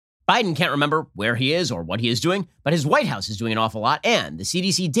Biden can't remember where he is or what he is doing, but his White House is doing an awful lot, and the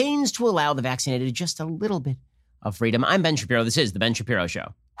CDC deigns to allow the vaccinated just a little bit of freedom. I'm Ben Shapiro. This is The Ben Shapiro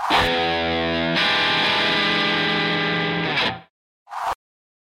Show.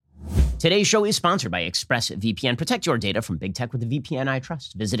 Today's show is sponsored by ExpressVPN. Protect your data from big tech with the VPN I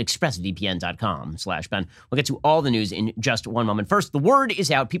trust. Visit expressvpn.com/Ben. We'll get to all the news in just one moment. First, the word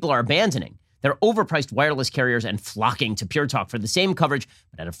is out. People are abandoning their overpriced wireless carriers and flocking to Pure Talk for the same coverage,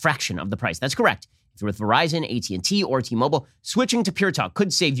 but at a fraction of the price. That's correct. If you're with Verizon, AT&T, or T-Mobile, switching to Pure Talk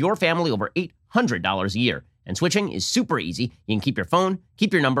could save your family over $800 a year. And switching is super easy. You can keep your phone,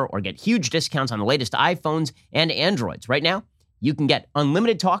 keep your number, or get huge discounts on the latest iPhones and Androids. Right now, you can get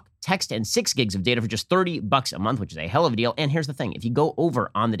unlimited talk, text, and 6 gigs of data for just $30 a month, which is a hell of a deal. And here's the thing. If you go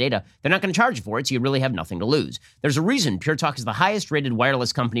over on the data, they're not going to charge you for it, so you really have nothing to lose. There's a reason Pure Talk is the highest-rated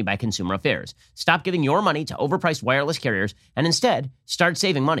wireless company by Consumer Affairs. Stop giving your money to overpriced wireless carriers and instead start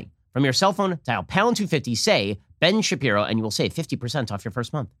saving money. From your cell phone, dial pound 250, say Ben Shapiro, and you will save 50% off your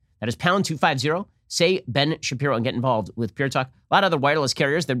first month. That is pound 250, say Ben Shapiro, and get involved with Pure Talk. A lot of other wireless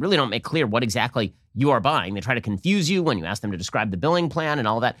carriers that really don't make clear what exactly you are buying. They try to confuse you when you ask them to describe the billing plan and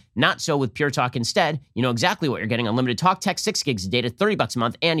all that. Not so with Pure Talk. Instead, you know exactly what you're getting. Unlimited talk, text, 6 gigs of data, $30 a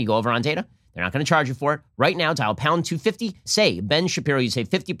month, and you go over on data. They're not going to charge you for it. Right now, dial pound 250, say Ben Shapiro. You save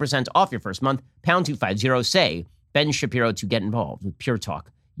 50% off your first month. Pound 250, say Ben Shapiro to get involved with Pure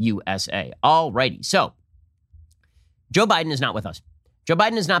Talk USA. All righty. So, Joe Biden is not with us. Joe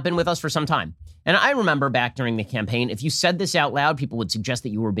Biden has not been with us for some time. And I remember back during the campaign, if you said this out loud, people would suggest that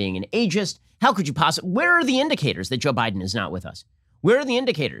you were being an ageist. How could you possibly? Where are the indicators that Joe Biden is not with us? Where are the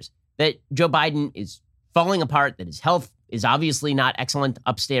indicators that Joe Biden is falling apart, that his health is obviously not excellent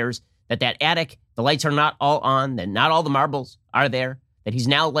upstairs, that attic, the lights are not all on, that not all the marbles are there, that he's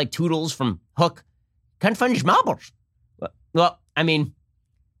now like Toodles from Hook? Can't find his marbles. Well, I mean,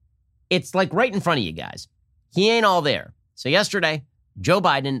 it's like right in front of you guys. He ain't all there. So yesterday, Joe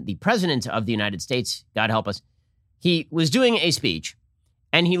Biden, the president of the United States, God help us, he was doing a speech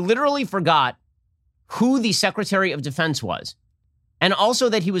and he literally forgot who the Secretary of Defense was, and also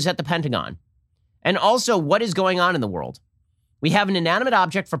that he was at the Pentagon, and also what is going on in the world. We have an inanimate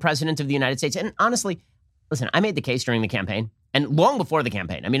object for president of the United States. And honestly, listen, I made the case during the campaign and long before the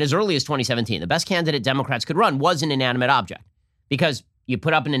campaign. I mean, as early as 2017, the best candidate Democrats could run was an inanimate object, because you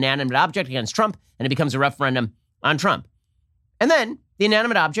put up an inanimate object against Trump and it becomes a referendum on Trump. And then the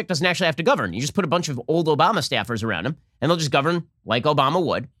inanimate object doesn't actually have to govern. You just put a bunch of old Obama staffers around him, and they'll just govern like Obama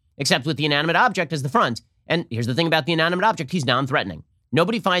would, except with the inanimate object as the front. And here's the thing about the inanimate object. He's non-threatening.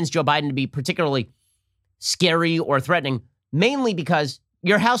 Nobody finds Joe Biden to be particularly scary or threatening, mainly because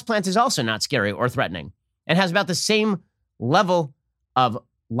your houseplant is also not scary or threatening and has about the same level of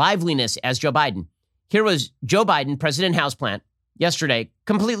liveliness as Joe Biden. Here was Joe Biden, president houseplant, yesterday,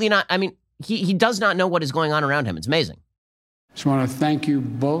 completely not, I mean, he does not know what is going on around him. It's amazing. Just want to thank you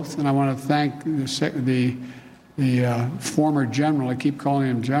both, and I want to thank the former general. I keep calling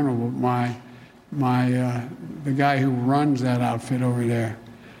him general, but the guy who runs that outfit over there.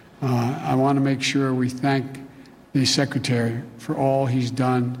 I want to make sure we thank the secretary for all he's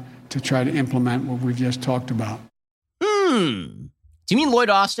done to try to implement what we've just talked about. Do you mean Lloyd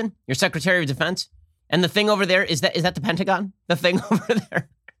Austin, your Secretary of Defense? And the thing over there, is that the Pentagon? The thing over there?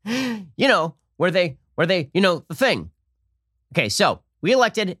 You know, where they, the thing. Okay, so we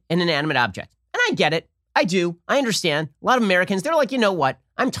elected an inanimate object. And I get it. I do. I understand. A lot of Americans, they're like, you know what?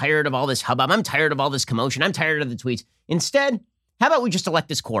 I'm tired of all this hubbub. I'm tired of all this commotion. I'm tired of the tweets. Instead, how about we just elect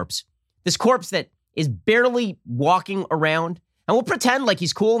this corpse? This corpse that is barely walking around. And we'll pretend like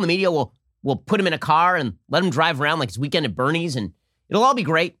he's cool. And the media will put him in a car and let him drive around like it's weekend at Bernie's. And it'll all be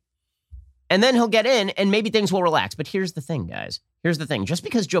great. And then he'll get in and maybe things will relax. But here's the thing, guys. Here's the thing. Just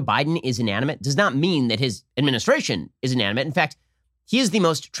because Joe Biden is inanimate does not mean that his administration is inanimate. In fact, he is the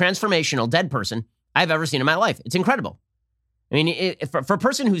most transformational dead person I've ever seen in my life. It's incredible. I mean, for a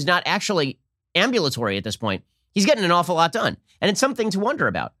person who's not actually ambulatory at this point, he's getting an awful lot done. And it's something to wonder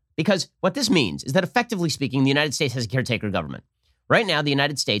about, because what this means is that, effectively speaking, the United States has a caretaker government. Right now, the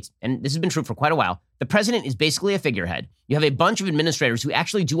United States, and this has been true for quite a while, the president is basically a figurehead. You have a bunch of administrators who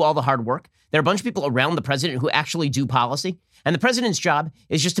actually do all the hard work. There are a bunch of people around the president who actually do policy. And the president's job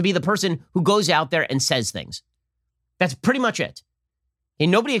is just to be the person who goes out there and says things. That's pretty much it.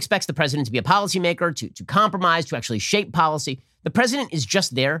 And nobody expects the president to be a policymaker, to compromise, to actually shape policy. The president is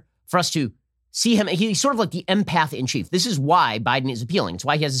just there for us to see him. He's sort of like the empath in chief. This is why Biden is appealing. It's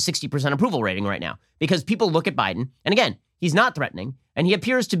why he has a 60% approval rating right now, because people look at Biden, and again, he's not threatening, and he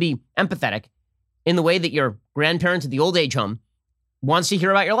appears to be empathetic in the way that your grandparent at the old age home wants to hear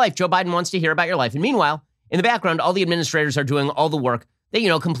about your life. Joe Biden wants to hear about your life. And meanwhile, in the background, all the administrators are doing all the work.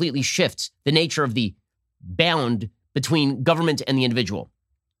 that, completely shifts the nature of the bound between government and the individual.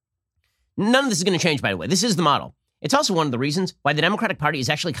 None of this is going to change, by the way. This is the model. It's also one of the reasons why the Democratic Party is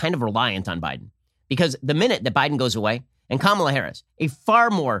actually kind of reliant on Biden. Because the minute that Biden goes away and Kamala Harris, a far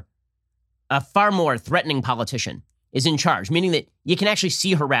more threatening politician, is in charge, meaning that you can actually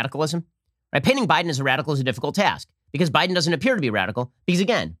see her radicalism, right? Painting Biden as a radical is a difficult task because Biden doesn't appear to be radical because,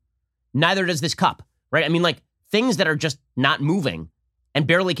 again, neither does this cup, right? I mean, like, things that are just not moving and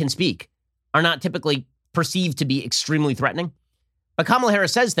barely can speak are not typically perceived to be extremely threatening. But Kamala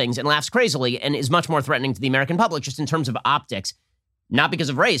Harris says things and laughs crazily and is much more threatening to the American public just in terms of optics, not because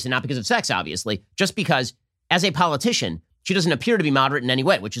of race and not because of sex, obviously, just because as a politician, she doesn't appear to be moderate in any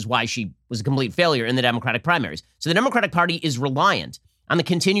way, which is why she was a complete failure in the Democratic primaries. So the Democratic Party is reliant on the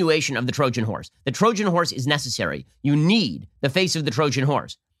continuation of the Trojan horse. The Trojan horse is necessary. You need the face of the Trojan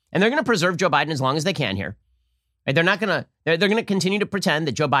horse. And they're going to preserve Joe Biden as long as they can here. Right? They're going to continue to pretend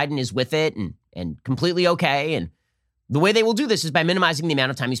that Joe Biden is with it and completely okay. And the way they will do this is by minimizing the amount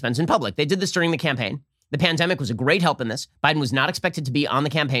of time he spends in public. They did this during the campaign. The pandemic was a great help in this. Biden was not expected to be on the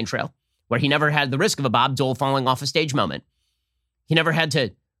campaign trail, where he never had the risk of a Bob Dole falling off a stage moment. He never had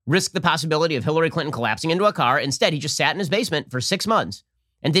to risk the possibility of Hillary Clinton collapsing into a car. Instead, he just sat in his basement for 6 months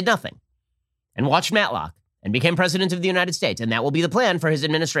and did nothing and watched Matlock and became president of the United States. And that will be the plan for his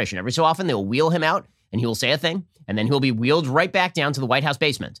administration. Every so often, they will wheel him out and he will say a thing, and then he'll be wheeled right back down to the White House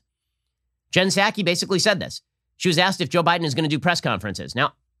basement. Jen Psaki basically said this. She was asked if Joe Biden is going to do press conferences.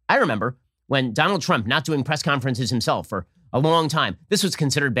 Now, I remember when Donald Trump not doing press conferences himself for a long time, this was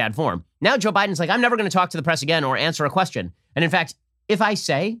considered bad form. Now Joe Biden's like, I'm never going to talk to the press again or answer a question. And in fact, if I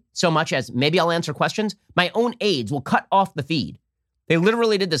say so much as maybe I'll answer questions, my own aides will cut off the feed. They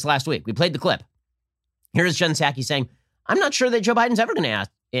literally did this last week. We played the clip. Here's Jen Psaki saying, I'm not sure that Joe Biden's ever going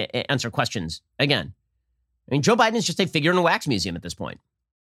to answer questions again. I mean, Joe Biden is just a figure in a wax museum at this point.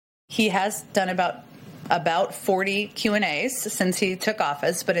 He has done about 40 Q&As since he took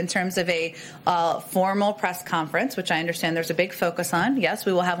office. But in terms of a formal press conference, which I understand there's a big focus on, yes,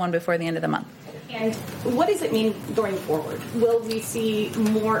 we will have one before the end of the month. And what does it mean going forward? Will we see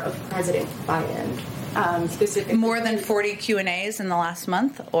more of President Biden specifically? More than 40 Q&As in the last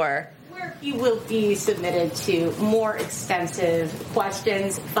month, or? Where he will be submitted to more extensive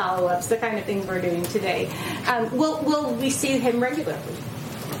questions, follow-ups, the kind of things we're doing today. Will we see him regularly?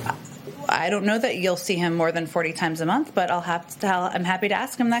 I don't know that you'll see him more than 40 times a month, but I'm happy to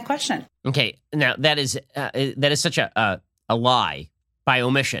ask him that question. Okay, now that is such a lie by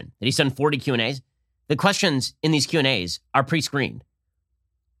omission that he's done 40 Q&As. The questions in these Q&As are pre-screened.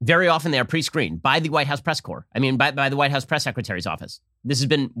 Very often they are pre-screened by the White House press corps. I mean, by the White House press secretary's office. This has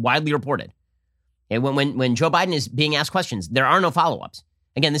been widely reported. And when Joe Biden is being asked questions, there are no follow-ups.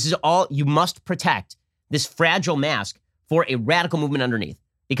 Again, this is all, you must protect this fragile mask for a radical movement underneath.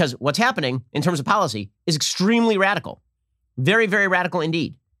 Because what's happening in terms of policy is extremely radical. Very, very radical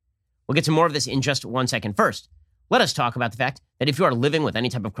indeed. We'll get to more of this in just 1 second. First, let us talk about the fact that if you are living with any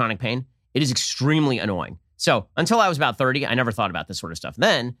type of chronic pain, it is extremely annoying. So until I was about 30, I never thought about this sort of stuff.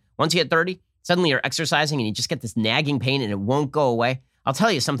 Then, once you hit 30, suddenly you're exercising and you just get this nagging pain and it won't go away. I'll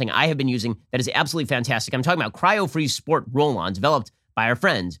tell you something I have been using that is absolutely fantastic. I'm talking about Cryo-Freeze Sport Roll-On, developed by our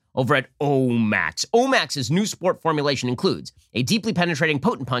friends over at Omax. Omax's new sport formulation includes a deeply penetrating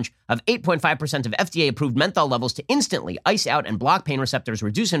potent punch of 8.5% of FDA-approved menthol levels to instantly ice out and block pain receptors,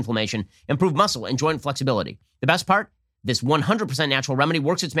 reduce inflammation, improve muscle and joint flexibility. The best part? This 100% natural remedy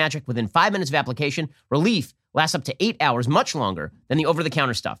works its magic within 5 minutes of application. Relief lasts up to 8 hours, much longer than the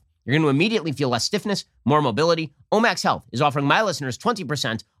over-the-counter stuff. You're going to immediately feel less stiffness, more mobility. Omax Health is offering my listeners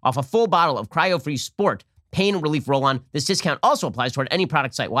 20% off a full bottle of Cryo-Freeze Sport Pain Relief Roll-On. This discount also applies toward any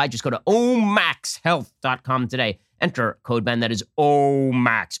product site-wide. Just go to omaxhealth.com today. Enter code Ben. That is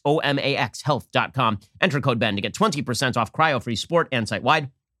OMAX, O-M-A-X, health.com. Enter code Ben to get 20% off Cryo-Freeze Sport and site-wide.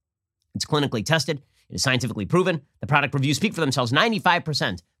 It's clinically tested. It is scientifically proven. The product reviews speak for themselves.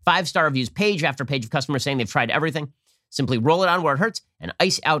 95%. 5-star reviews, page after page of customers saying they've tried everything. Simply roll it on where it hurts and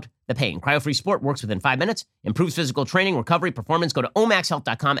ice out the pain. Cryo-Free Sport works within 5 minutes, improves physical training, recovery, performance. Go to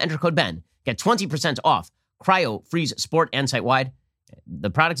omaxhealth.com, enter code Ben. Get 20% off Cryo-Freeze Sport and site-wide. The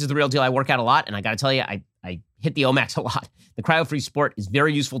product is the real deal. I work out a lot, and I got to tell you, I hit the Omax a lot. The Cryo-Freeze Sport is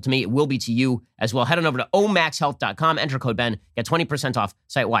very useful to me. It will be to you as well. Head on over to omaxhealth.com, enter code Ben, get 20% off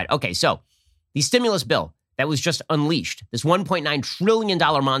site-wide. Okay, so the stimulus bill that was just unleashed, this $1.9 trillion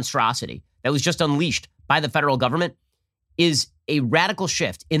monstrosity that was just unleashed by the federal government, is a radical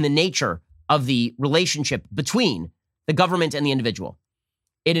shift in the nature of the relationship between the government and the individual.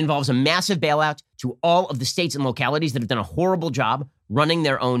 It involves a massive bailout to all of the states and localities that have done a horrible job running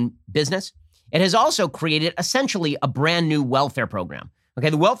their own business. It has also created essentially a brand new welfare program Okay,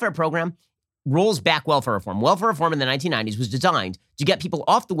 the welfare program rolls back welfare reform. Welfare reform in the 1990s was designed to get people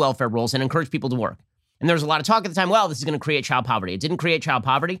off the welfare rolls and encourage people to work. And there was a lot of talk at the time, well, this is going to create child poverty. It didn't create child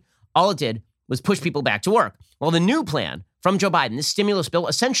poverty. All it did was push people back to work. Well, the new plan from Joe Biden, this stimulus bill,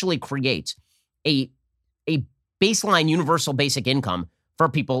 essentially creates a baseline universal basic income for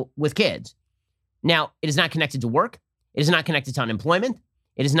people with kids. Now, it is not connected to work. It is not connected to unemployment.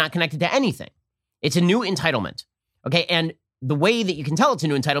 It is not connected to anything. It's a new entitlement. Okay, and the way that you can tell it's a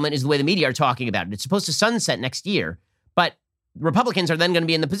new entitlement is the way the media are talking about it. It's supposed to sunset next year, but Republicans are then going to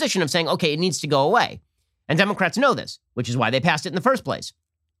be in the position of saying, okay, it needs to go away. And Democrats know this, which is why they passed it in the first place.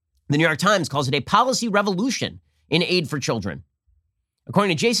 The New York Times calls it a policy revolution in aid for children.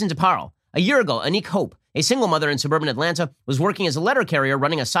 According to Jason DeParle, a year ago, Anique Hope, a single mother in suburban Atlanta, was working as a letter carrier,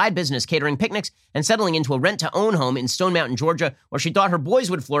 running a side business catering picnics and settling into a rent-to-own home in Stone Mountain, Georgia, where she thought her boys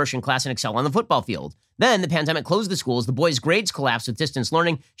would flourish in class and excel on the football field. Then the pandemic closed the schools, the boys' grades collapsed with distance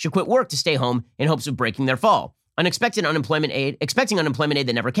learning. She quit work to stay home in hopes of breaking their fall. Expecting unemployment aid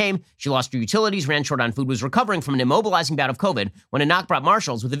that never came, she lost her utilities, ran short on food, was recovering from an immobilizing bout of COVID when a knock brought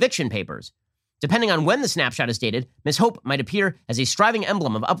marshals with eviction papers. Depending on when the snapshot is dated, Ms. Hope might appear as a striving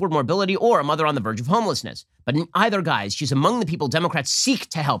emblem of upward mobility or a mother on the verge of homelessness. But in either guise, she's among the people Democrats seek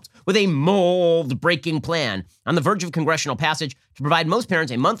to help with a mold-breaking plan on the verge of congressional passage to provide most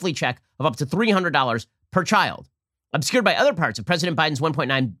parents a monthly check of up to $300 per child. Obscured by other parts of President Biden's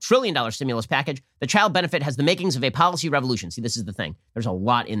 $1.9 trillion stimulus package, the child benefit has the makings of a policy revolution. See, this is the thing. There's a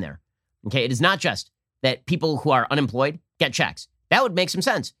lot in there. Okay, it is not just that people who are unemployed get checks. That would make some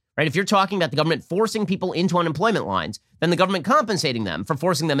sense, right? If you're talking about the government forcing people into unemployment lines, then the government compensating them for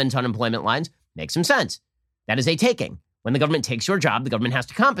forcing them into unemployment lines makes some sense. That is a taking. When the government takes your job, the government has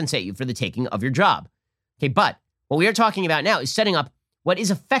to compensate you for the taking of your job. Okay, but what we are talking about now is setting up what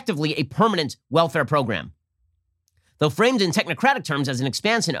is effectively a permanent welfare program. Though framed in technocratic terms as an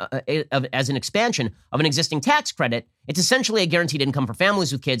expansion of an existing tax credit, it's essentially a guaranteed income for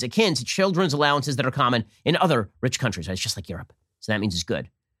families with kids akin to children's allowances that are common in other rich countries. Right? It's just like Europe. So that means it's good.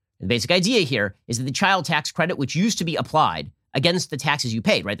 The basic idea here is that the child tax credit, which used to be applied against the taxes you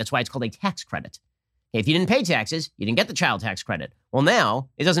paid, right? That's why it's called a tax credit. If you didn't pay taxes, you didn't get the child tax credit. Well, now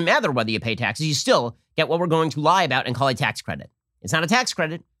it doesn't matter whether you pay taxes. You still get what we're going to lie about and call a tax credit. It's not a tax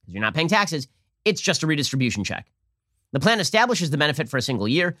credit because you're not paying taxes. It's just a redistribution check. The plan establishes the benefit for a single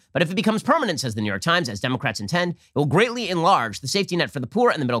year, but if it becomes permanent, says the New York Times, as Democrats intend, it will greatly enlarge the safety net for the poor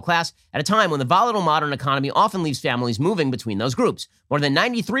and the middle class at a time when the volatile modern economy often leaves families moving between those groups. More than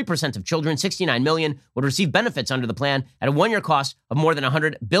 93% of children, 69 million, would receive benefits under the plan at a one-year cost of more than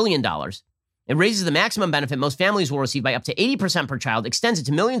 $100 billion. It raises the maximum benefit most families will receive by up to 80% per child, extends it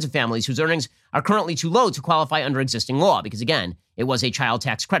to millions of families whose earnings are currently too low to qualify under existing law, because again, it was a child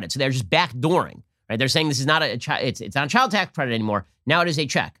tax credit. So they're just backdooring. Right? They're saying this is not it's not a child tax credit anymore. Now it is a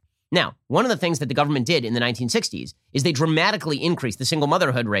check. Now, one of the things that the government did in the 1960s is they dramatically increased the single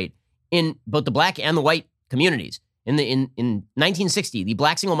motherhood rate in both the black and the white communities. In 1960, the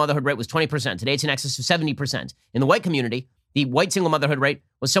black single motherhood rate was 20%. Today, it's in excess of 70%. In the white community, the white single motherhood rate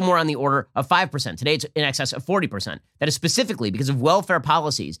was somewhere on the order of 5%. Today, it's in excess of 40%. That is specifically because of welfare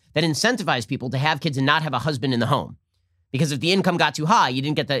policies that incentivize people to have kids and not have a husband in the home. Because if the income got too high, you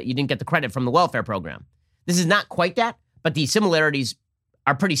didn't get the credit from the welfare program. This is not quite that, but the similarities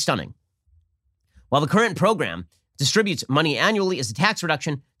are pretty stunning. While the current program distributes money annually as a tax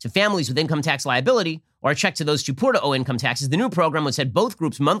reduction to families with income tax liability or a check to those too poor to owe income taxes, the new program would send both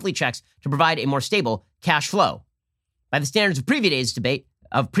groups monthly checks to provide a more stable cash flow. By the standards of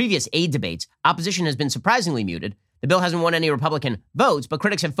previous aid debates, opposition has been surprisingly muted. The bill hasn't won any Republican votes, but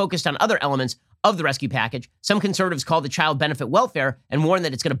critics have focused on other elements of the rescue package. Some conservatives call the child benefit welfare and warn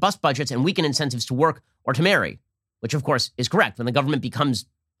that it's going to bust budgets and weaken incentives to work or to marry, which of course is correct. When the government becomes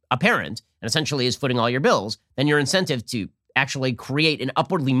a parent and essentially is footing all your bills, then your incentive to actually create an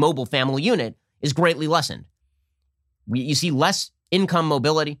upwardly mobile family unit is greatly lessened. You see less income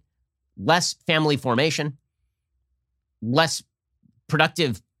mobility, less family formation, less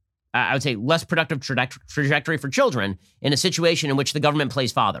productive trajectory for children in a situation in which the government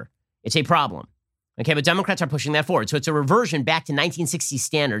plays father. It's a problem. Okay, but Democrats are pushing that forward. So it's a reversion back to 1960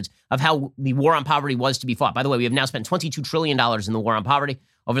 standards of how the war on poverty was to be fought. By the way, we have now spent $22 trillion in the war on poverty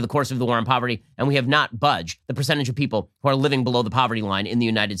over the course of the war on poverty, and we have not budged the percentage of people who are living below the poverty line in the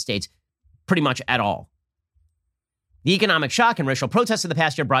United States pretty much at all. The economic shock and racial protests of the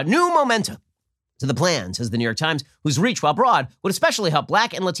past year brought new momentum to the plan, says the New York Times, whose reach, while broad, would especially help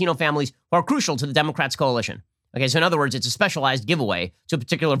Black and Latino families who are crucial to the Democrats' coalition. Okay, so in other words, it's a specialized giveaway to a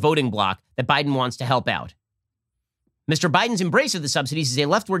particular voting bloc that Biden wants to help out. Mr. Biden's embrace of the subsidies is a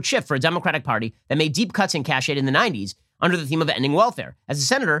leftward shift for a Democratic Party that made deep cuts in cash aid in the 90s under the theme of ending welfare. As a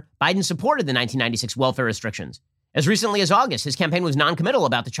senator, Biden supported the 1996 welfare restrictions. As recently as August, his campaign was non-committal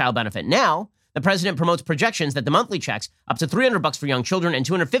about the child benefit. Now, the president promotes projections that the monthly checks, up to $300 for young children and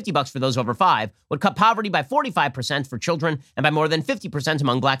 $250 for those over 5, would cut poverty by 45% for children and by more than 50%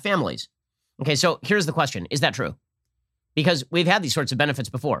 among black families. Okay, so here's the question. Is that true? Because we've had these sorts of benefits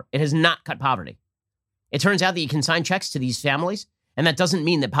before. It has not cut poverty. It turns out that you can sign checks to these families, and that doesn't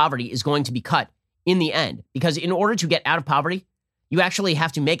mean that poverty is going to be cut in the end. Because in order to get out of poverty, you actually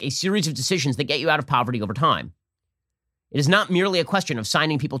have to make a series of decisions that get you out of poverty over time. It is not merely a question of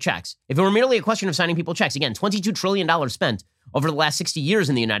signing people checks. If it were merely a question of signing people checks, again, $22 trillion spent over the last 60 years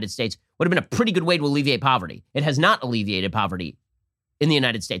in the United States would have been a pretty good way to alleviate poverty. It has not alleviated poverty in the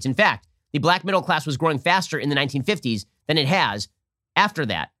United States. In fact, the black middle class was growing faster in the 1950s than it has after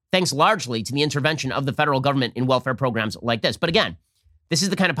that, thanks largely to the intervention of the federal government in welfare programs like this. But again, this is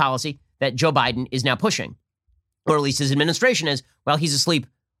the kind of policy that Joe Biden is now pushing, or at least his administration is, while he's asleep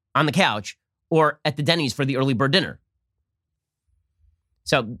on the couch or at the Denny's for the early bird dinner.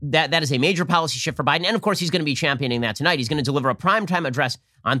 So that is a major policy shift for Biden. And of course, he's going to be championing that tonight. He's going to deliver a primetime address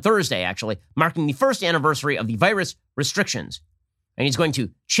on Thursday, actually, marking the first anniversary of the virus restrictions. And he's going to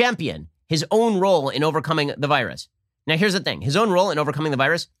champion his own role in overcoming the virus. Now, here's the thing. His own role in overcoming the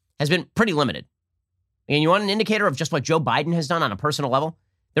virus has been pretty limited. And you want an indicator of just what Joe Biden has done on a personal level?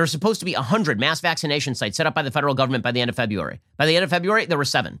 There are supposed to be 100 mass vaccination sites set up by the federal government by the end of February. By the end of February, there were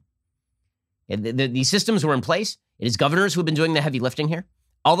 7. The systems were in place. It is governors who have been doing the heavy lifting here.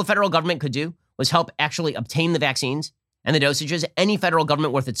 All the federal government could do was help actually obtain the vaccines and the dosages. Any federal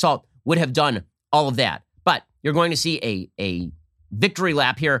government worth its salt would have done all of that. But you're going to see a victory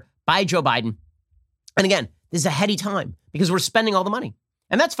lap here by Joe Biden. And again, this is a heady time because we're spending all the money.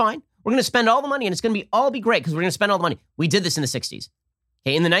 And that's fine. We're going to spend all the money and it's going to all be great because we're going to spend all the money. We did this in the 60s.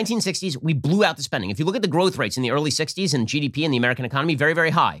 Okay, in the 1960s, we blew out the spending. If you look at the growth rates in the early 60s and GDP in the American economy, very, very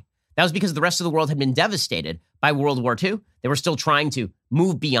high. That was because the rest of the world had been devastated by World War II. They were still trying to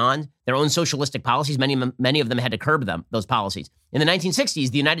move beyond their own socialistic policies. Many of them had to curb those policies. In the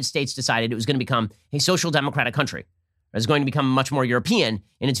 1960s, the United States decided it was going to become a social democratic country. It was going to become much more European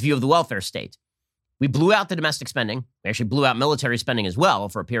in its view of the welfare state. We blew out the domestic spending. We actually blew out military spending as well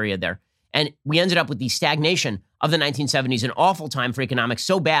for a period there. And we ended up with the stagnation of the 1970s, an awful time for economics,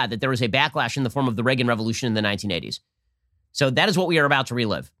 so bad that there was a backlash in the form of the Reagan Revolution in the 1980s. So that is what we are about to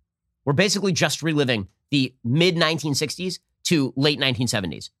relive. We're basically just reliving the mid-1960s to late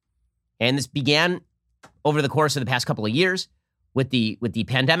 1970s. And this began over the course of the past couple of years with the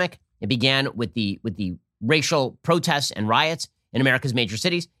pandemic. It began with the racial protests and riots in America's major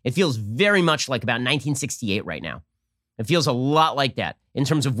cities. It feels very much like about 1968 right now. It feels a lot like that in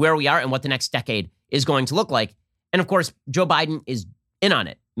terms of where we are and what the next decade is going to look like. And of course, Joe Biden is in on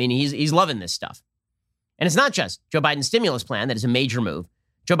it. I mean, he's loving this stuff. And it's not just Joe Biden's stimulus plan that is a major move.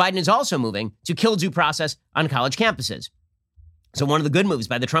 Joe Biden is also moving to kill due process on college campuses. So one of the good moves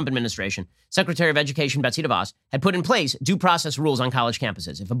by the Trump administration, Secretary of Education Betsy DeVos had put in place due process rules on college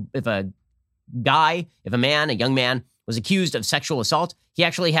campuses. If a man, a young man, was accused of sexual assault, he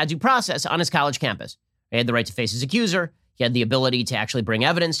actually had due process on his college campus. He had the right to face his accuser. He had the ability to actually bring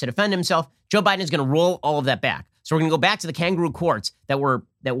evidence to defend himself. Joe Biden is going to roll all of that back. So we're going to go back to the kangaroo courts that were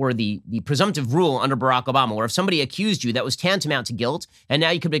the presumptive rule under Barack Obama, where if somebody accused you, that was tantamount to guilt, and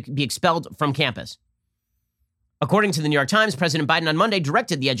now you could be expelled from campus. According to the New York Times, President Biden on Monday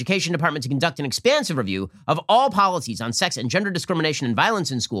directed the Education Department to conduct an expansive review of all policies on sex and gender discrimination and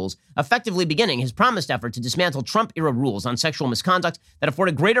violence in schools, effectively beginning his promised effort to dismantle Trump-era rules on sexual misconduct that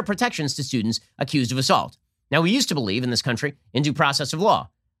afforded greater protections to students accused of assault. Now, we used to believe in this country in due process of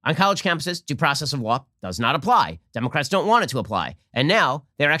law. On college campuses, due process of law does not apply. Democrats don't want it to apply. And now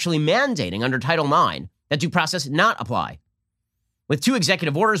they're actually mandating under Title IX that due process not apply. With 2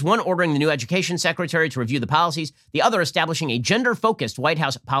 executive orders, one ordering the new education secretary to review the policies, the other establishing a gender-focused White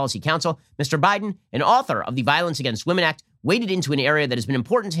House Policy Council, Mr. Biden, an author of the Violence Against Women Act, waded into an area that has been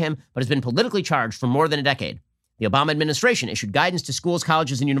important to him but has been politically charged for more than a decade. The Obama administration issued guidance to schools,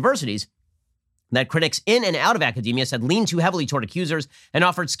 colleges, and universities that critics in and out of academia said leaned too heavily toward accusers and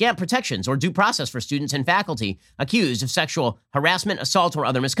offered scant protections or due process for students and faculty accused of sexual harassment, assault, or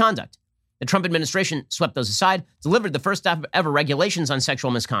other misconduct. The Trump administration swept those aside, delivered the first ever regulations on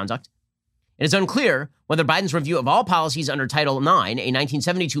sexual misconduct. It is unclear whether Biden's review of all policies under Title IX, a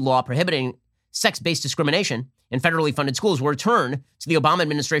 1972 law prohibiting sex-based discrimination in federally funded schools, will return to the Obama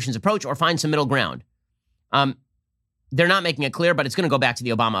administration's approach or find some middle ground. They're not making it clear, but it's going to go back to the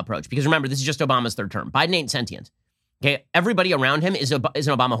Obama approach. Because remember, this is just Obama's third term. Biden ain't sentient. Okay, everybody around him is an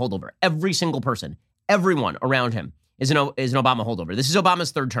Obama holdover. Every single person, everyone around him is an Obama holdover. This is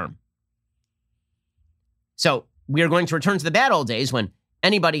Obama's third term. So we are going to return to the bad old days when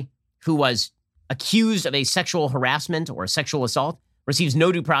anybody who was accused of a sexual harassment or a sexual assault receives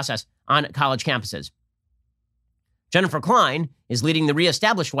no due process on college campuses. Jennifer Klein is leading the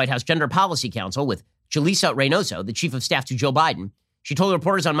reestablished White House Gender Policy Council with Julissa Reynoso, the chief of staff to Joe Biden. She told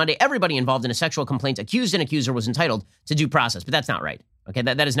reporters on Monday everybody involved in a sexual complaint, accused and accuser, was entitled to due process. But that's not right. Okay,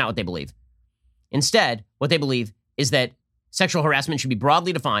 that is not what they believe. Instead, what they believe is that sexual harassment should be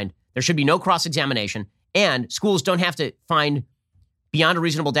broadly defined, there should be no cross-examination, and schools don't have to find beyond a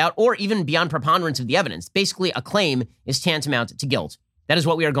reasonable doubt or even beyond preponderance of the evidence. Basically, a claim is tantamount to guilt. That is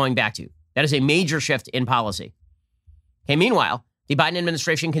what we are going back to. That is a major shift in policy. Okay, meanwhile, the Biden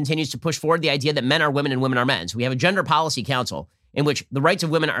administration continues to push forward the idea that men are women and women are men. So we have a gender policy council in which the rights of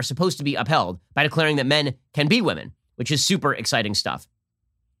women are supposed to be upheld by declaring that men can be women, which is super exciting stuff.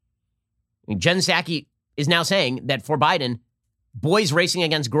 I mean, Jen Psaki is now saying that for Biden, boys racing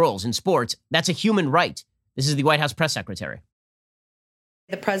against girls in sports, that's a human right. This is the White House press secretary.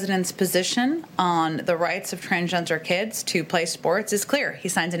 The president's position on the rights of transgender kids to play sports is clear. He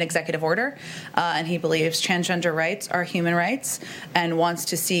signed an executive order, and he believes transgender rights are human rights and wants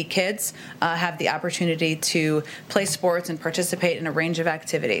to see kids have the opportunity to play sports and participate in a range of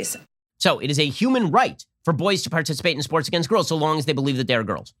activities. So it is a human right for boys to participate in sports against girls so long as they believe that they're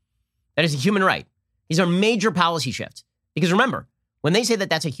girls. That is a human right. These are major policy shifts. Because remember, when they say that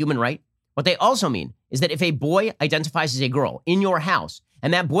that's a human right, what they also mean is that if a boy identifies as a girl in your house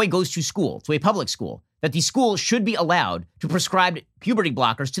and that boy goes to school, to a public school, that the school should be allowed to prescribe puberty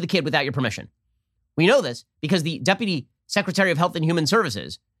blockers to the kid without your permission. We know this because the Deputy Secretary of Health and Human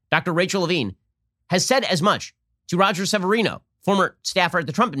Services, Dr. Rachel Levine, has said as much to Roger Severino, former staffer at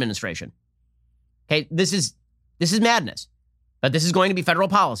the Trump administration. Okay, this is madness, but this is going to be federal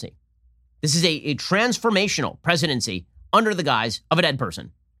policy. This is a transformational presidency under the guise of a dead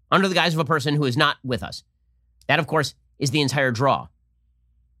person, under the guise of a person who is not with us. That, of course, is the entire draw.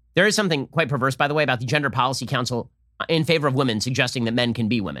 There is something quite perverse, by the way, about the Gender Policy Council in favor of women suggesting that men can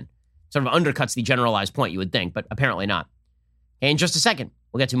be women. Sort of undercuts the generalized point, you would think, but apparently not. In just a second,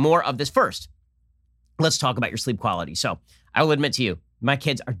 we'll get to more of this. First, let's talk about your sleep quality. So I will admit to you, my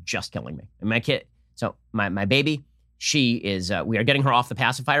kids are just killing me. And my baby, she is, we are getting her off the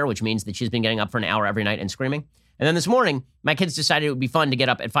pacifier, which means that she's been getting up for an hour every night and screaming. And then this morning, my kids decided it would be fun to get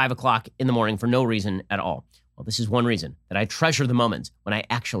up at 5 o'clock in the morning for no reason at all. Well, this is one reason that I treasure the moments when I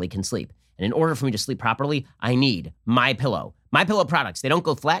actually can sleep. And in order for me to sleep properly, I need MyPillow. MyPillow products, they don't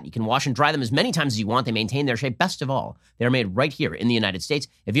go flat. You can wash and dry them as many times as you want. They maintain their shape. Best of all, they're made right here in the United States.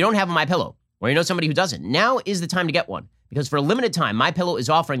 If you don't have a MyPillow, or you know somebody who doesn't, now is the time to get one. Because for a limited time, MyPillow is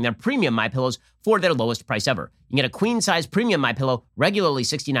offering their premium MyPillows for their lowest price ever. You can get a queen-size premium MyPillow, regularly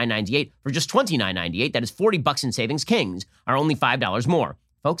 $69.98, for just $29.98. That is $40 in savings. Kings are only $5 more.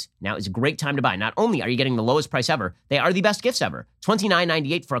 Folks, now is a great time to buy. Not only are you getting the lowest price ever, they are the best gifts ever.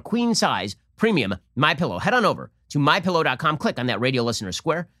 $29.98 for a queen-size premium MyPillow. Head on over to MyPillow.com. Click on that radio listener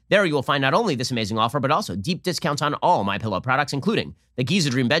square. There you will find not only this amazing offer, but also deep discounts on all MyPillow products, including the Giza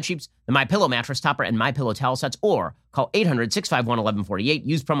Dream bed sheets, the MyPillow mattress topper, and MyPillow towel sets. Or call 800-651-1148.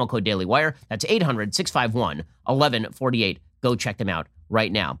 Use promo code DailyWire. That's 800-651-1148. Go check them out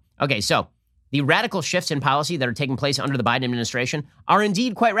right now. Okay, so the radical shifts in policy that are taking place under the Biden administration are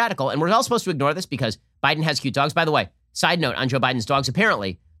indeed quite radical, and we're all supposed to ignore this because Biden has cute dogs. By the way, side note on Joe Biden's dogs,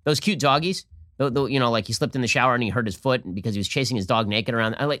 apparently those cute doggies, like he slipped in the shower and he hurt his foot because he was chasing his dog naked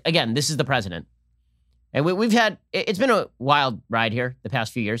around. Again, this is the president. And it's been a wild ride here the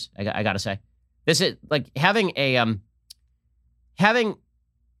past few years, I got to say. This is like having a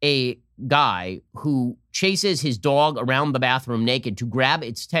guy who chases his dog around the bathroom naked to grab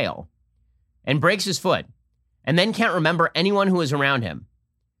its tail and breaks his foot, and then can't remember anyone who was around him.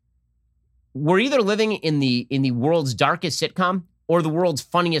 We're either living in the world's darkest sitcom or the world's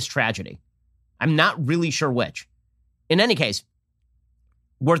funniest tragedy. I'm not really sure which. In any case,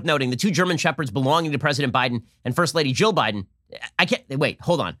 worth noting, the two German shepherds belonging to President Biden and First Lady Jill Biden,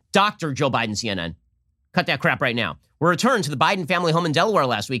 hold on, Dr. Jill Biden, CNN. Cut that crap right now. Were returned to the Biden family home in Delaware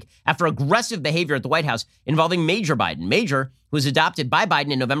last week after aggressive behavior at the White House involving Major Biden. Major, who was adopted by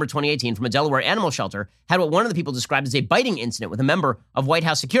Biden in November 2018 from a Delaware animal shelter, had what one of the people described as a biting incident with a member of White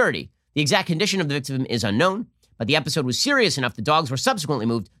House security. The exact condition of the victim is unknown, but the episode was serious enough the dogs were subsequently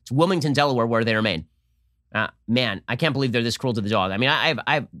moved to Wilmington, Delaware, where they remain. Man, I can't believe they're this cruel to the dog. I mean,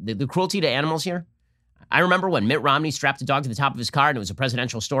 I the cruelty to animals here. I remember when Mitt Romney strapped a dog to the top of his car and it was a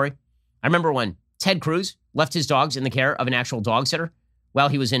presidential story. I remember when Ted Cruz left his dogs in the care of an actual dog sitter while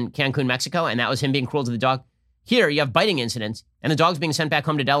he was in Cancun, Mexico, and that was him being cruel to the dog. Here, you have biting incidents, and the dog's being sent back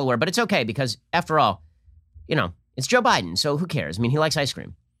home to Delaware, but it's okay because, after all, it's Joe Biden, so who cares? I mean, he likes ice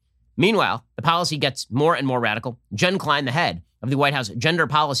cream. Meanwhile, the policy gets more and more radical. Jen Klein, the head of the White House Gender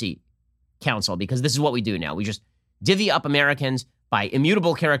Policy Council, because this is what we do now. We just divvy up Americans by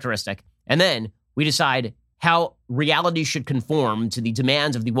immutable characteristic, and then we decide how reality should conform to the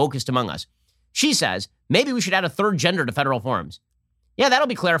demands of the wokest among us. She says, maybe we should add a third gender to federal forms. Yeah, that'll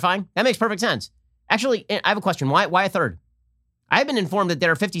be clarifying. That makes perfect sense. Actually, I have a question. Why a third? I've been informed that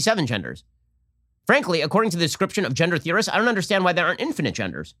there are 57 genders. Frankly, according to the description of gender theorists, I don't understand why there aren't infinite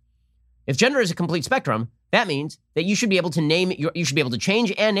genders. If gender is a complete spectrum, that means that you should be able to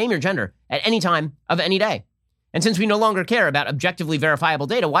change and name your gender at any time of any day. And since we no longer care about objectively verifiable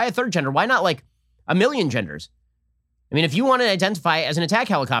data, why a third gender? Why not like 1 million genders? I mean, if you want to identify as an attack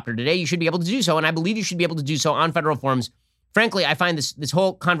helicopter today, you should be able to do so, and I believe you should be able to do so on federal forms. Frankly, I find this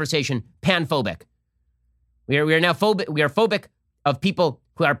whole conversation panphobic. We are now phobic. We are phobic of people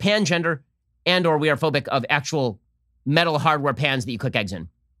who are pangender, and or we are phobic of actual metal hardware pans that you cook eggs in.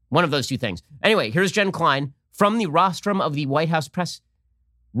 One of those two things. Anyway, here's Jen Klein from the rostrum of the White House press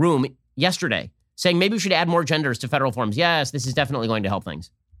room yesterday, saying maybe we should add more genders to federal forms. Yes, this is definitely going to help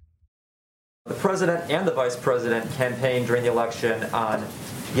things. The president and the vice president campaigned during the election on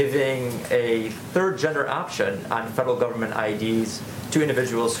giving a third gender option on federal government IDs to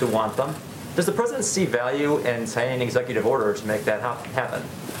individuals who want them. Does the president see value in signing an executive order to make that happen?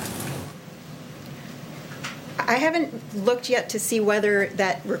 I haven't looked yet to see whether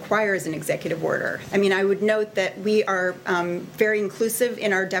that requires an executive order. I mean, I would note that we are very inclusive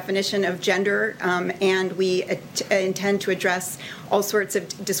in our definition of gender, and we intend to address all sorts of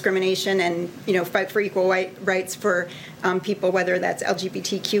discrimination and, fight for equal rights for people, whether that's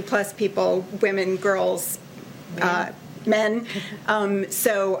LGBTQ plus people, women, girls, men.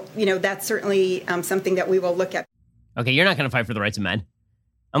 So, that's certainly something that we will look at. Okay, you're not going to fight for the rights of men.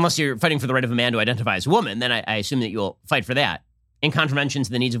 Unless you're fighting for the right of a man to identify as a woman, then I assume that you'll fight for that in contravention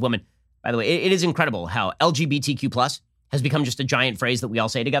to the needs of women. By the way, it is incredible how LGBTQ plus has become just a giant phrase that we all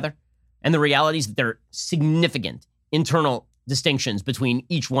say together. And the reality is that there are significant internal distinctions between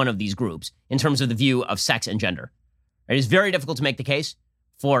each one of these groups in terms of the view of sex and gender. It is very difficult to make the case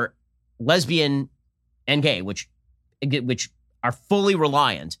for lesbian and gay, which are fully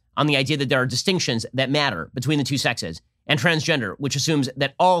reliant on the idea that there are distinctions that matter between the two sexes, and transgender, which assumes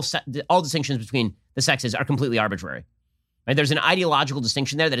that all distinctions between the sexes are completely arbitrary. Right? There's an ideological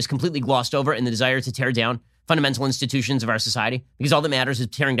distinction there that is completely glossed over in the desire to tear down fundamental institutions of our society, because all that matters is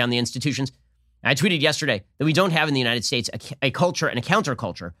tearing down the institutions. I tweeted yesterday that we don't have in the United States a culture and a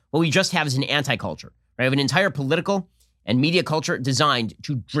counterculture. What we just have is an anti-culture. Right? We have an entire political and media culture designed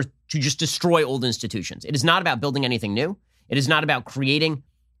to just destroy old institutions. It is not about building anything new. It is not about creating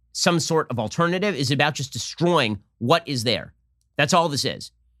some sort of alternative. It's about just destroying what is there. That's all this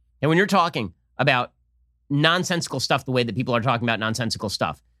is. And when you're talking about nonsensical stuff the way that people are talking about nonsensical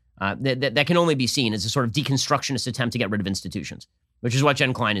stuff, that can only be seen as a sort of deconstructionist attempt to get rid of institutions, which is what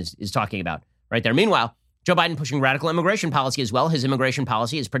Jen Klein is talking about right there. Meanwhile, Joe Biden pushing radical immigration policy as well. His immigration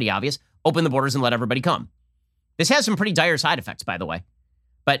policy is pretty obvious. Open the borders and let everybody come. This has some pretty dire side effects, by the way.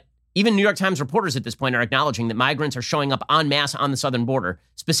 But even New York Times reporters at this point are acknowledging that migrants are showing up en masse on the southern border,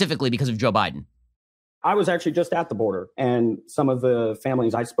 specifically because of Joe Biden. I was actually just at the border, and some of the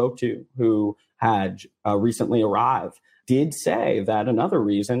families I spoke to who had recently arrived did say that another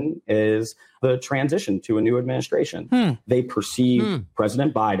reason is the transition to a new administration. They perceive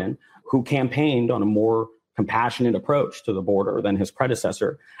President Biden, who campaigned on a more compassionate approach to the border than his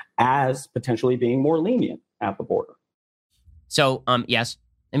predecessor, as potentially being more lenient at the border. So, yes.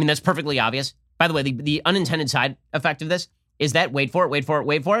 I mean, that's perfectly obvious. By the way, the unintended side effect of this is that, wait for it,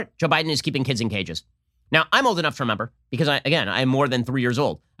 Joe Biden is keeping kids in cages. Now, I'm old enough to remember, because I'm more than 3 years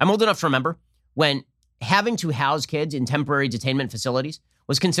old. I'm old enough to remember when having to house kids in temporary detainment facilities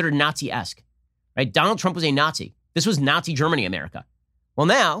was considered Nazi-esque, right? Donald Trump was a Nazi. This was Nazi Germany, America. Well,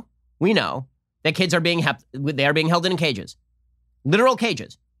 now we know that kids are being held in cages, literal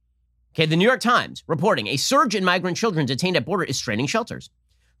cages. Okay, the New York Times reporting a surge in migrant children detained at border is straining shelters.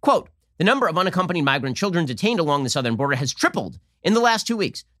 Quote, the number of unaccompanied migrant children detained along the southern border has tripled in the last 2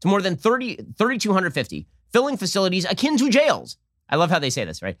 weeks to more than 3,250, filling facilities akin to jails. I love how they say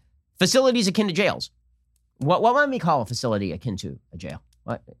this, right? Facilities akin to jails. What might we call a facility akin to a jail?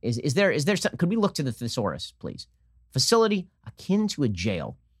 What is there some, could we look to the thesaurus, please? Facility akin to a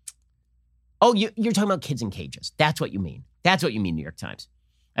jail. Oh, you're talking about kids in cages. That's what you mean. That's what you mean, New York Times.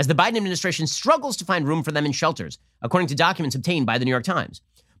 As the Biden administration struggles to find room for them in shelters, according to documents obtained by the New York Times.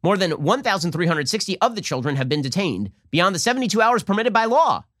 More than 1,360 of the children have been detained beyond the 72 hours permitted by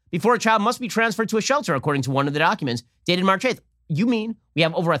law before a child must be transferred to a shelter, according to one of the documents dated March 8th. You mean we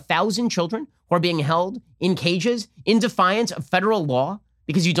have over 1,000 children who are being held in cages in defiance of federal law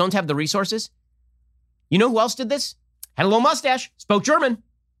because you don't have the resources? You know who else did this? Had a little mustache, spoke German.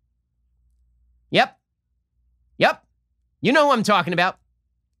 Yep. You know who I'm talking about.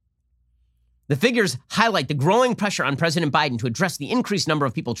 The figures highlight the growing pressure on President Biden to address the increased number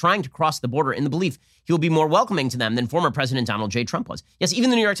of people trying to cross the border in the belief he will be more welcoming to them than former President Donald J. Trump was. Yes, even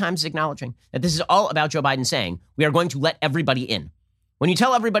the New York Times is acknowledging that this is all about Joe Biden saying, we are going to let everybody in. When you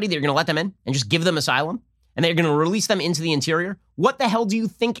tell everybody that you're going to let them in and just give them asylum, and that you're going to release them into the interior, what the hell do you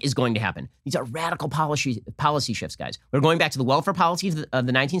think is going to happen? These are radical policy shifts, guys. We're going back to the welfare policies of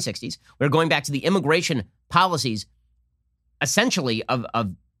the 1960s. We're going back to the immigration policies, essentially, of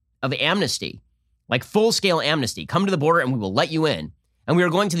amnesty, like full-scale amnesty. Come to the border and we will let you in. And we are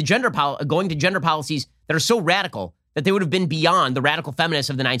going to the gender policies that are so radical that they would have been beyond the radical feminists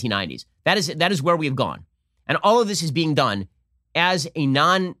of the 1990s. That is where we have gone. And all of this is being done as a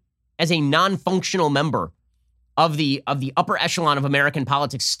non-functional member of the upper echelon of American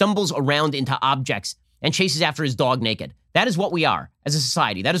politics stumbles around into objects and chases after his dog naked. That is what we are as a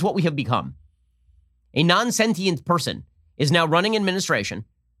society. That is what we have become. A non-sentient person is now running administration.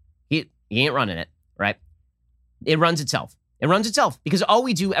 He ain't running it, right? It runs itself. It runs itself because all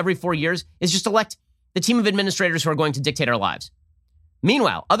we do every 4 years is just elect the team of administrators who are going to dictate our lives.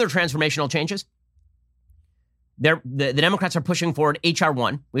 Meanwhile, other transformational changes. The Democrats are pushing forward H.R.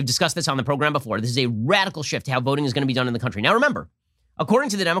 1. We've discussed this on the program before. This is a radical shift to how voting is going to be done in the country. Now, remember,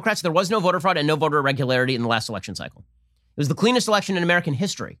 according to the Democrats, there was no voter fraud and no voter irregularity in the last election cycle. It was the cleanest election in American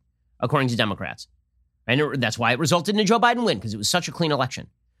history, according to Democrats. And that's why it resulted in a Joe Biden win, because it was such a clean election.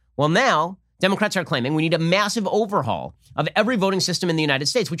 Well, now, Democrats are claiming we need a massive overhaul of every voting system in the United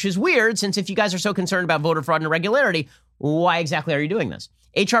States, which is weird, since if you guys are so concerned about voter fraud and irregularity, why exactly are you doing this?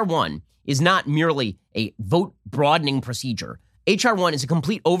 H.R. 1 is not merely a vote broadening procedure. H.R. 1 is a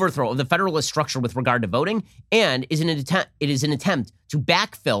complete overthrow of the federalist structure with regard to voting, and it is an attempt to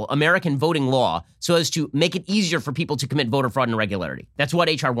backfill American voting law so as to make it easier for people to commit voter fraud and irregularity. That's what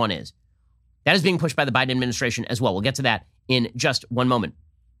H.R. 1 is. That is being pushed by the Biden administration as well. We'll get to that in just one moment.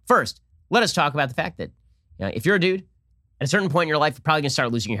 First, let us talk about the fact that if you're a dude, at a certain point in your life, you're probably going to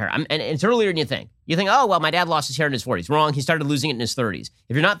start losing your hair. And it's earlier than you think. You think, oh, well, my dad lost his hair in his 40s. Wrong. He started losing it in his 30s.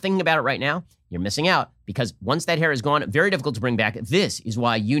 If you're not thinking about it right now, you're missing out, because once that hair is gone, very difficult to bring back. This is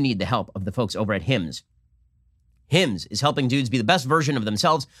why you need the help of the folks over at Hims. Hims is helping dudes be the best version of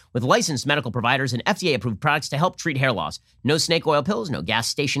themselves with licensed medical providers and FDA-approved products to help treat hair loss. No snake oil pills, no gas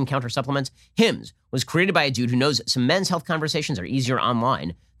station counter supplements. Hims was created by a dude who knows some men's health conversations are easier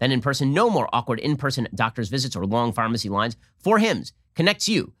online than in person. No more awkward in-person doctor's visits or long pharmacy lines. For Hims connects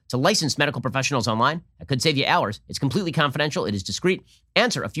you to licensed medical professionals online. That could save you hours. It's completely confidential. It is discreet.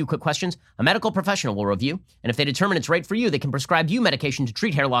 Answer a few quick questions. A medical professional will review, and if they determine it's right for you, they can prescribe you medication to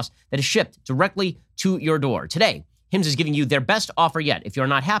treat hair loss that is shipped directly to your door. Today, Hims is giving you their best offer yet. If you're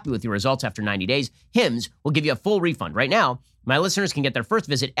not happy with your results after 90 days, Hims will give you a full refund. Right now, my listeners can get their first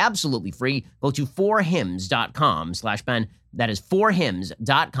visit absolutely free. Go to forhims.com/Ben. That is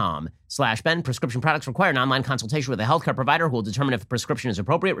forhims.com/Ben. Prescription products require an online consultation with a healthcare provider who will determine if a prescription is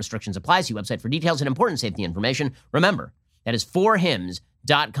appropriate. Restrictions apply. See website for details and important safety information. Remember, that is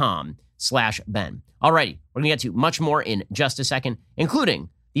forhims.com/Ben. Alrighty, we're going to get to much more in just a second, including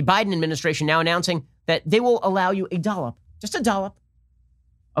the Biden administration now announcing that they will allow you just a dollop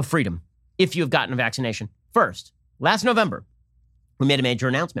of freedom if you have gotten a vaccination. First, last November, we made a major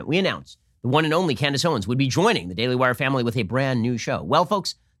announcement. We announced the one and only Candace Owens would be joining the Daily Wire family with a brand new show. Well,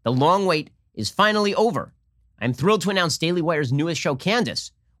 folks, the long wait is finally over. I'm thrilled to announce Daily Wire's newest show,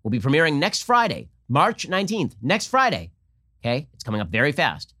 Candace, will be premiering next Friday, March 19th. Next Friday. Okay? It's coming up very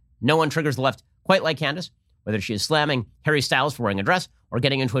fast. No one triggers the left quite like Candace, whether she is slamming Harry Styles for wearing a dress or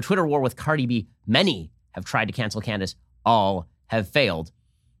getting into a Twitter war with Cardi B. Many have tried to cancel Candace. All have failed.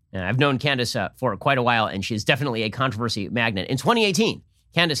 And I've known Candace for quite a while, and she is definitely a controversy magnet. In 2018,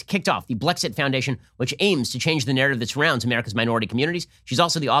 Candace kicked off the Blexit Foundation, which aims to change the narrative that surrounds America's minority communities. She's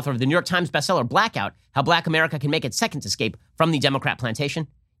also the author of the New York Times bestseller, Blackout, How Black America Can Make Its Second Escape from the Democrat Plantation.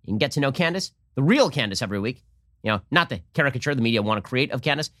 You can get to know Candace, the real Candace, every week. Not the caricature the media want to create of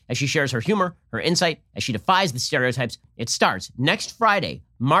Candace, as she shares her humor, her insight, as she defies the stereotypes. It starts next Friday,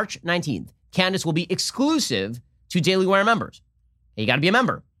 March 19th. Candace will be exclusive to Daily Wire members. You got to be a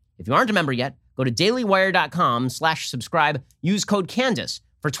member. If you aren't a member yet, go to dailywire.com/subscribe. Use code Candace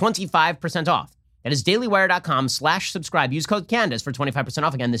for 25% off. That is dailywire.com/subscribe. Use code Candace for 25%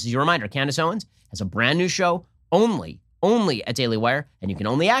 off. Again, this is your reminder. Candace Owens has a brand new show only at Daily Wire, and you can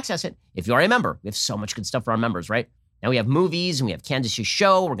only access it if you are a member. We have so much good stuff for our members, right? Now we have movies, and we have Candace's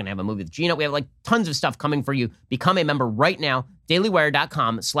show. We're going to have a movie with Gina. We have tons of stuff coming for you. Become a member right now.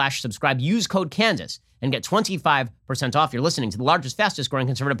 dailywire.com/subscribe. Use code Candace, and get 25% off. You're listening to the largest, fastest growing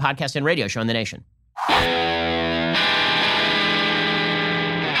conservative podcast and radio show in the nation.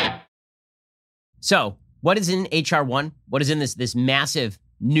 So, what is in H.R. 1? What is in this massive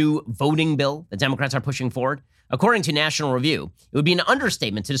new voting bill that Democrats are pushing forward? According to National Review, it would be an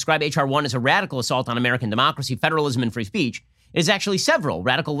understatement to describe H.R. 1 as a radical assault on American democracy, federalism, and free speech. It is actually several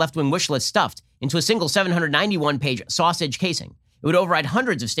radical left-wing wish lists stuffed into a single 791-page sausage casing. It would override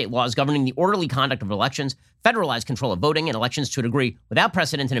hundreds of state laws governing the orderly conduct of elections, federalize control of voting and elections to a degree without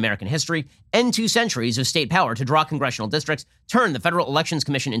precedent in American history, end 2 centuries of state power to draw congressional districts, turn the Federal Elections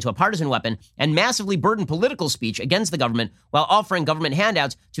Commission into a partisan weapon, and massively burden political speech against the government while offering government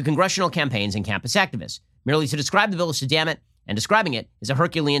handouts to congressional campaigns and campus activists. Merely to describe the bill is to damn it, and describing it is a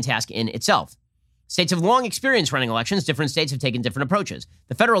Herculean task in itself. States have long experience running elections. Different states have taken different approaches.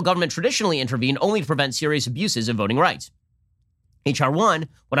 The federal government traditionally intervened only to prevent serious abuses of voting rights. H.R. 1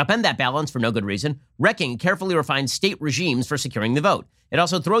 would upend that balance for no good reason, wrecking carefully refined state regimes for securing the vote. It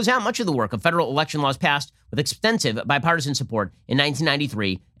also throws out much of the work of federal election laws passed with extensive bipartisan support in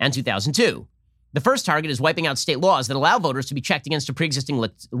 1993 and 2002. The first target is wiping out state laws that allow voters to be checked against a pre-existing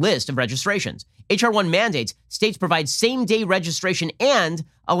list of registrations. H.R. 1 mandates states provide same-day registration and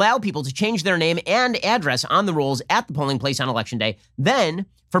allow people to change their name and address on the rolls at the polling place on Election Day, then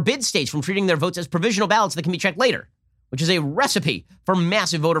forbids states from treating their votes as provisional ballots that can be checked later, which is a recipe for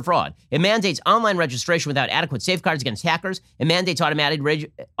massive voter fraud. It mandates online registration without adequate safeguards against hackers. It mandates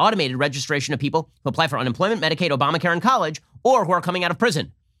automated registration of people who apply for unemployment, Medicaid, Obamacare, and college, or who are coming out of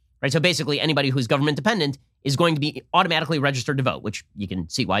prison. Right? So basically, anybody who's government dependent is going to be automatically registered to vote, which you can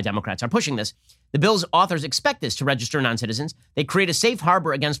see why Democrats are pushing this. The bill's authors expect this to register non-citizens. They create a safe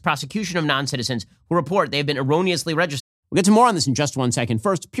harbor against prosecution of non-citizens who report they have been erroneously registered. We'll get to more on this in just 1 second.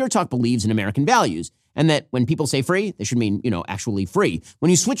 First, Pure Talk believes in American values, and that when people say free, they should mean, actually free.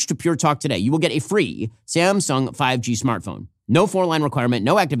 When you switch to Pure Talk today, you will get a free Samsung 5G smartphone. No 4-line requirement,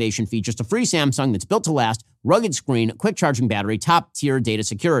 no activation fee, just a free Samsung that's built to last, rugged screen, quick charging battery, top-tier data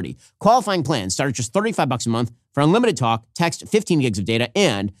security. Qualifying plans start at just $35 a month for unlimited talk, text, 15 gigs of data,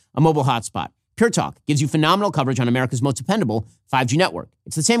 and a mobile hotspot. Pure Talk gives you phenomenal coverage on America's most dependable 5G network.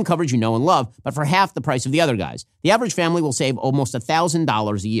 It's the same coverage you know and love, but for half the price of the other guys. The average family will save almost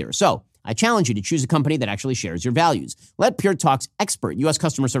 $1,000 a year. So I challenge you to choose a company that actually shares your values. Let Pure Talk's expert U.S.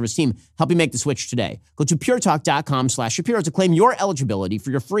 customer service team help you make the switch today. Go to puretalk.com/Shapiro to claim your eligibility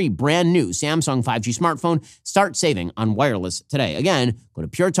for your free brand new Samsung 5G smartphone. Start saving on wireless today. Again, go to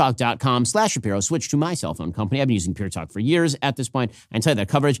puretalk.com/Shapiro. Switch to my cell phone company. I've been using Pure Talk for years at this point. I can tell you their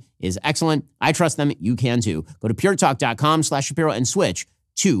coverage is excellent. I trust them. You can too. Go to puretalk.com/Shapiro and switch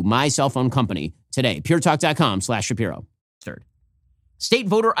to my cell phone company today. puretalk.com/Shapiro. Third. State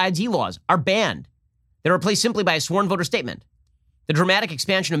voter ID laws are banned. They're replaced simply by a sworn voter statement. The dramatic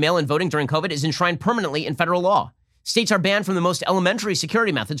expansion of mail-in voting during COVID is enshrined permanently in federal law. States are banned from the most elementary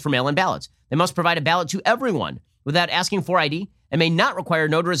security methods for mail-in ballots. They must provide a ballot to everyone without asking for ID and may not require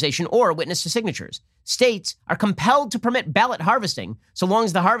notarization or witness to signatures. States are compelled to permit ballot harvesting so long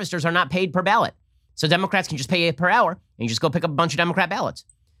as the harvesters are not paid per ballot. So Democrats can just pay per hour and you just go pick up a bunch of Democrat ballots.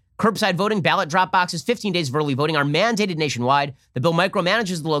 Curbside voting, ballot drop boxes, 15 days of early voting are mandated nationwide. The bill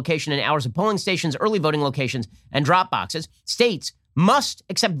micromanages the location and hours of polling stations, early voting locations, and drop boxes. States must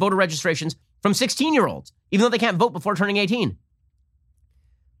accept voter registrations from 16-year-olds, even though they can't vote before turning 18.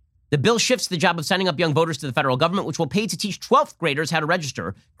 The bill shifts the job of signing up young voters to the federal government, which will pay to teach 12th graders how to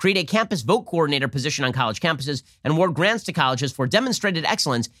register, create a campus vote coordinator position on college campuses, and award grants to colleges for demonstrated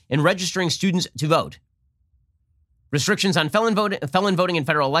excellence in registering students to vote. Restrictions on felon voting in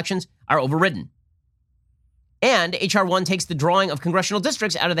federal elections are overridden. And H.R. 1 takes the drawing of congressional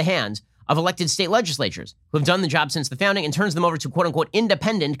districts out of the hands of elected state legislatures who have done the job since the founding and turns them over to quote-unquote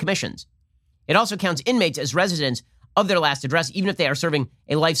independent commissions. It also counts inmates as residents of their last address, even if they are serving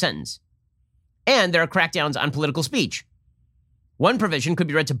a life sentence. And there are crackdowns on political speech. One provision could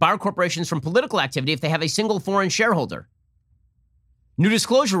be read to bar corporations from political activity if they have a single foreign shareholder. New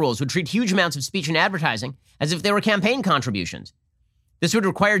disclosure rules would treat huge amounts of speech and advertising as if they were campaign contributions. This would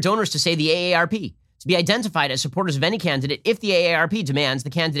require donors to say the AARP, to be identified as supporters of any candidate if the AARP demands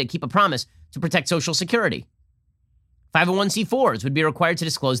the candidate keep a promise to protect Social Security. 501c4s would be required to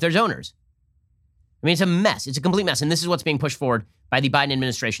disclose their donors. I mean, it's a mess. It's a complete mess. And this is what's being pushed forward by the Biden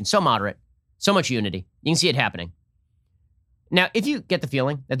administration. So moderate, so much unity. You can see it happening. Now, if you get the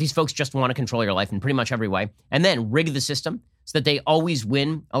feeling that these folks just want to control your life in pretty much every way and then rig the system so that they always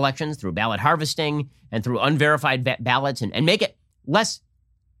win elections through ballot harvesting and through unverified ballots and make it less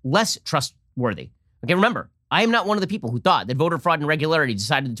trustworthy. Okay, remember, I am not one of the people who thought that voter fraud and irregularity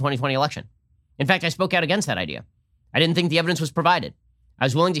decided the 2020 election. In fact, I spoke out against that idea. I didn't think the evidence was provided. I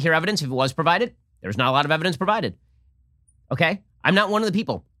was willing to hear evidence if it was provided, There's not a lot of evidence provided. Okay? I'm not one of the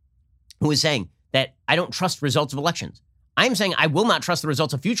people who is saying that I don't trust results of elections. I'm saying I will not trust the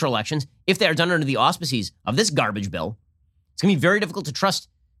results of future elections if they are done under the auspices of this garbage bill. It's going to be very difficult to trust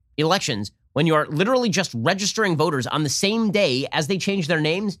elections when you are literally just registering voters on the same day as they change their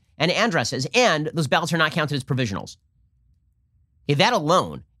names and addresses, and those ballots are not counted as provisionals. Okay, that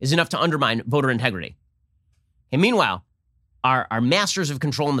alone is enough to undermine voter integrity. And meanwhile, our masters of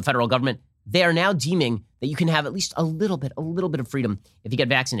control in the federal government, they are now deeming that you can have at least a little bit of freedom if you get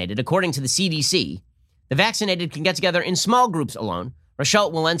vaccinated. According to the CDC, the vaccinated can get together in small groups alone.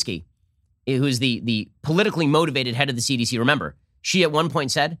 Rochelle Walensky, who is the politically motivated head of the CDC, remember, she at one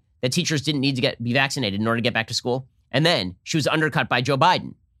point said that teachers didn't need to be vaccinated in order to get back to school. And then she was undercut by Joe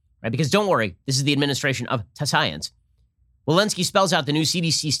Biden, right? Because don't worry, this is the administration of science. Walensky spells out the new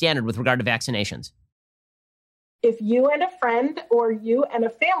CDC standard with regard to vaccinations. If you and a friend or you and a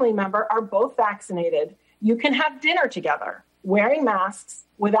family member are both vaccinated, you can have dinner together, wearing masks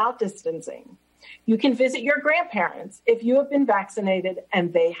without distancing. You can visit your grandparents if you have been vaccinated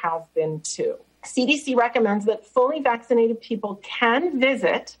and they have been too. CDC recommends that fully vaccinated people can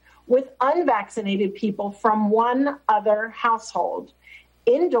visit with unvaccinated people from one other household,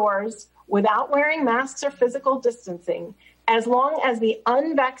 indoors, without wearing masks or physical distancing, as long as the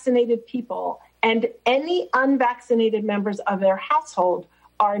unvaccinated people and any unvaccinated members of their household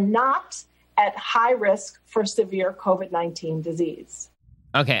are not at high risk for severe COVID-19 disease.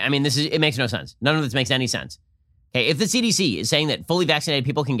 Okay, I mean, it makes no sense. None of this makes any sense. Okay, if the CDC is saying that fully vaccinated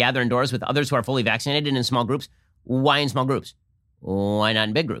people can gather indoors with others who are fully vaccinated in small groups, why in small groups? Why not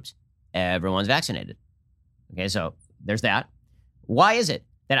in big groups? Everyone's vaccinated. Okay, so there's that. Why is it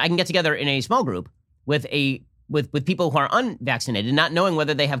that I can get together in a small group with people who are unvaccinated, not knowing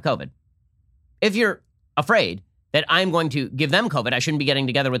whether they have COVID? If you're afraid that I'm going to give them COVID, I shouldn't be getting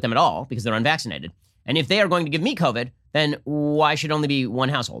together with them at all because they're unvaccinated. And if they are going to give me COVID, then why should only be one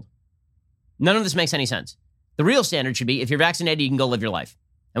household? None of this makes any sense. The real standard should be if you're vaccinated, you can go live your life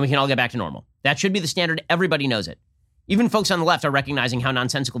and we can all get back to normal. That should be the standard. Everybody knows it. Even folks on the left are recognizing how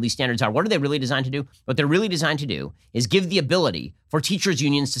nonsensical these standards are. What are they really designed to do? What they're really designed to do is give the ability for teachers'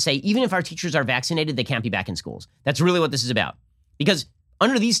 unions to say, even if our teachers are vaccinated, they can't be back in schools. That's really what this is about. Because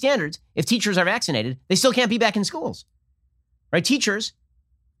under these standards, if teachers are vaccinated, they still can't be back in schools. Right? Teachers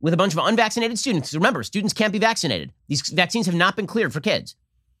with a bunch of unvaccinated students. Remember, students can't be vaccinated. These vaccines have not been cleared for kids.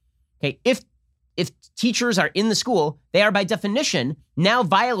 Okay, if teachers are in the school, they are by definition now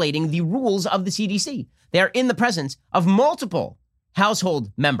violating the rules of the CDC. They are in the presence of multiple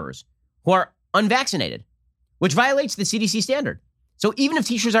household members who are unvaccinated, which violates the CDC standard. So even if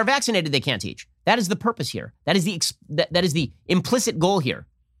teachers are vaccinated, they can't teach. That is the purpose here. That is the implicit goal here.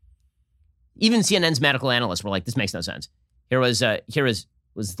 Even CNN's medical analysts were like, this makes no sense. Here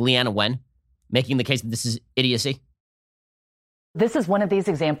was Leanna Wen making the case that this is idiocy. This is one of these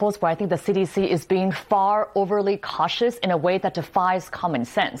examples where I think the CDC is being far overly cautious in a way that defies common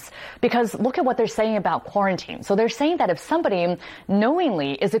sense. Because look at what they're saying about quarantine. So they're saying that if somebody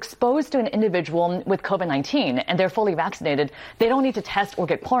knowingly is exposed to an individual with COVID-19 and they're fully vaccinated, they don't need to test or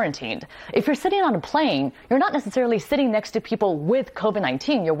get quarantined. If you're sitting on a plane, you're not necessarily sitting next to people with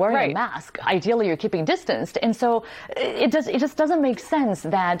COVID-19. You're wearing a mask. Ideally, you're keeping distanced. And so it just doesn't make sense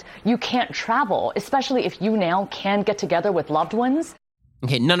that you can't travel, especially if you now can get together with loved ones.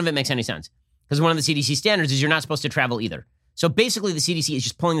 Okay, none of it makes any sense because one of the CDC standards is you're not supposed to travel either. So basically the CDC is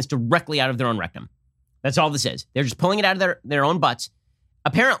just pulling this directly out of their own rectum. That's all this is. They're just pulling it out of their own butts.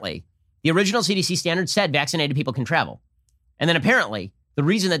 Apparently, the original CDC standard said vaccinated people can travel. And then apparently, the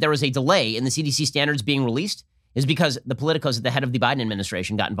reason that there was a delay in the CDC standards being released is because the politicos at the head of the Biden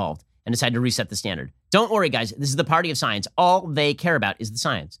administration got involved and decided to reset the standard. Don't worry, guys. This is the party of science. All they care about is the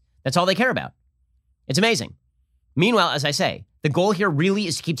science. That's all they care about. It's amazing. Meanwhile, as I say, the goal here really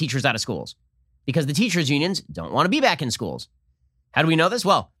is to keep teachers out of schools because the teachers' unions don't want to be back in schools. How do we know this?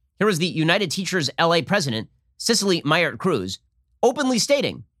 Well, here was the United Teachers LA president, Cicely Myert Cruz, openly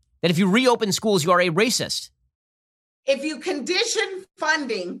stating that if you reopen schools, you are a racist. If you condition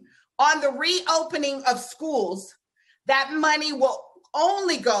funding on the reopening of schools, that money will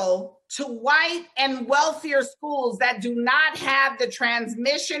only go to white and wealthier schools that do not have the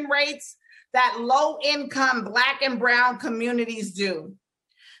transmission rates that low-income Black and brown communities do.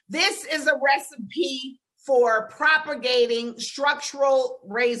 This is a recipe for propagating structural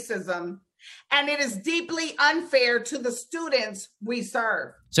racism, and it is deeply unfair to the students we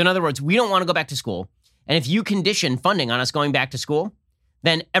serve. So in other words, we don't want to go back to school. And if you condition funding on us going back to school,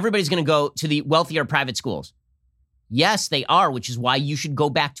 then everybody's going to go to the wealthier private schools. Yes, they are, which is why you should go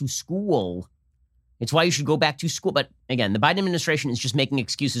back to school. It's why you should go back to school. But again, the Biden administration is just making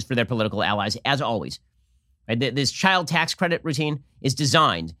excuses for their political allies, as always. Right? This child tax credit routine is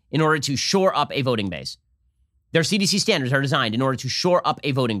designed in order to shore up a voting base. Their CDC standards are designed in order to shore up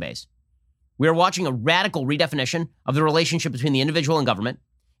a voting base. We are watching a radical redefinition of the relationship between the individual and government.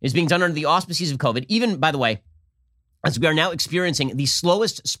 It is being done under the auspices of COVID. Even, by the way, as we are now experiencing the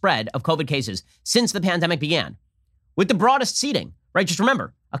slowest spread of COVID cases since the pandemic began, with the broadest seeding, right? Just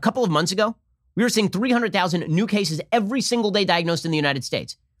remember, a couple of months ago, we were seeing 300,000 new cases every single day diagnosed in the United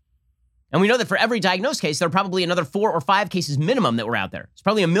States. And we know that for every diagnosed case, there are probably another 4 or 5 cases minimum that were out there. It's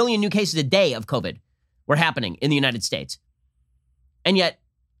probably 1 million new cases a day of COVID were happening in the United States. And yet,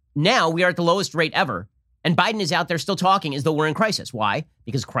 now we are at the lowest rate ever. And Biden is out there still talking as though we're in crisis. Why?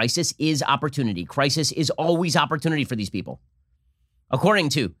 Because crisis is opportunity. Crisis is always opportunity for these people. According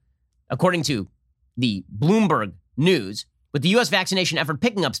to the Bloomberg News, with the U.S. vaccination effort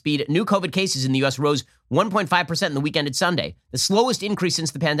picking up speed, new COVID cases in the U.S. rose 1.5% in the weekend at Sunday, the slowest increase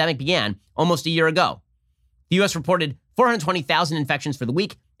since the pandemic began almost a year ago. The U.S. reported 420,000 infections for the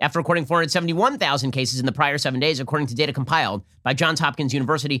week after recording 471,000 cases in the prior 7 days, according to data compiled by Johns Hopkins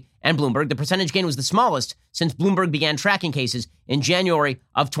University and Bloomberg. The percentage gain was the smallest since Bloomberg began tracking cases in January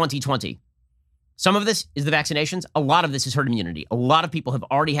of 2020. Some of this is the vaccinations. A lot of this is herd immunity. A lot of people have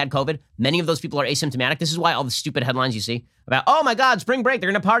already had COVID. Many of those people are asymptomatic. This is why all the stupid headlines you see about, oh my God, spring break,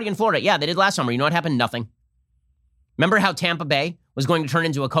 they're going to party in Florida. Yeah, they did last summer. You know what happened? Nothing. Remember how Tampa Bay was going to turn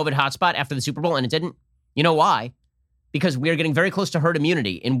into a COVID hotspot after the Super Bowl and it didn't? You know why? Because we are getting very close to herd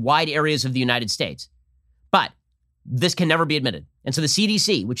immunity in wide areas of the United States. But this can never be admitted. And so the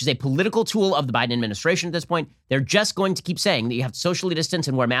CDC, which is a political tool of the Biden administration at this point, they're just going to keep saying that you have to socially distance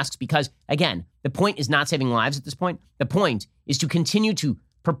and wear masks because, again, the point is not saving lives at this point. The point is to continue to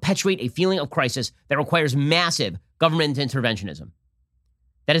perpetuate a feeling of crisis that requires massive government interventionism.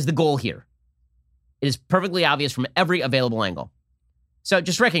 That is the goal here. It is perfectly obvious from every available angle. So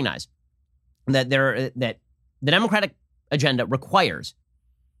just recognize that that the Democratic agenda requires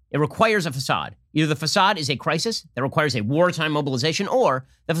a facade. Either the facade is a crisis that requires a wartime mobilization, or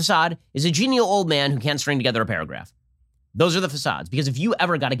the facade is a genial old man who can't string together a paragraph. Those are the facades. Because if you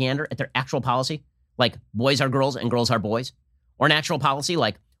ever got a gander at their actual policy, like boys are girls and girls are boys, or an actual policy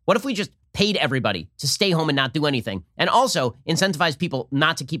like, what if we just paid everybody to stay home and not do anything, and also incentivize people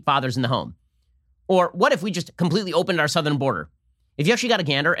not to keep fathers in the home? Or what if we just completely opened our southern border? If you actually got a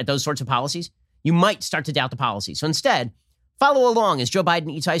gander at those sorts of policies, you might start to doubt the policy. So instead, follow along as Joe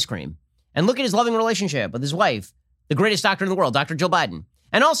Biden eats ice cream and look at his loving relationship with his wife, the greatest doctor in the world, Dr. Joe Biden.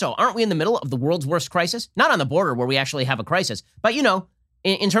 And also, aren't we in the middle of the world's worst crisis? Not on the border where we actually have a crisis, but, you know,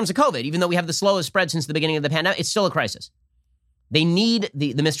 in terms of COVID, even though we have the slowest spread since the beginning of the pandemic, it's still a crisis. They need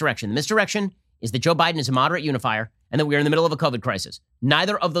the misdirection. The misdirection is that Joe Biden is a moderate unifier and that we are in the middle of a COVID crisis.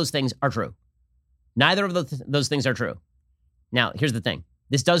 Neither of those things are true. Neither of those things are true. Now, here's the thing.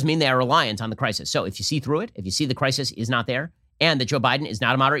 This does mean they are reliant on the crisis. So if you see through it, if you see the crisis is not there, and that Joe Biden is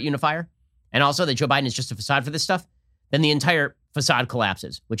not a moderate unifier, and also that Joe Biden is just a facade for this stuff, then the entire facade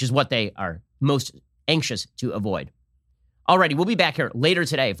collapses, which is what they are most anxious to avoid. Alrighty, we'll be back here later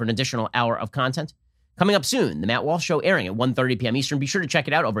today for an additional hour of content. Coming up soon, The Matt Walsh Show airing at 1:30 p.m. Eastern. Be sure to check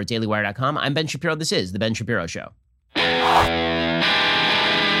it out over at dailywire.com. I'm Ben Shapiro. This is The Ben Shapiro Show.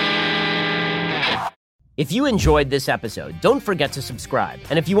 If you enjoyed this episode, don't forget to subscribe.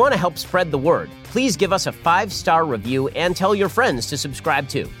 And if you want to help spread the word, please give us a 5-star review and tell your friends to subscribe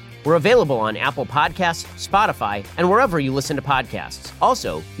too. We're available on Apple Podcasts, Spotify, and wherever you listen to podcasts.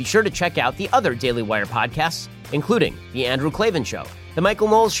 Also, be sure to check out the other Daily Wire podcasts, including The Andrew Klavan Show, The Michael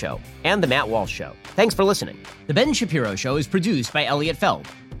Knowles Show, and The Matt Walsh Show. Thanks for listening. The Ben Shapiro Show is produced by Elliot Feld.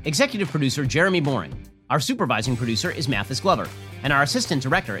 Executive producer Jeremy Boring. Our supervising producer is Mathis Glover. And our assistant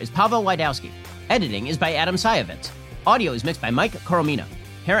director is Pavel Wydowski. Editing is by Adam Sayevitz. Audio is mixed by Mike Coromina.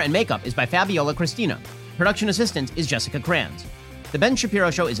 Hair and makeup is by Fabiola Cristina. Production assistant is Jessica Kranz. The Ben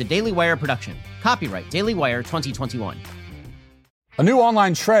Shapiro Show is a Daily Wire production. Copyright Daily Wire 2021. A new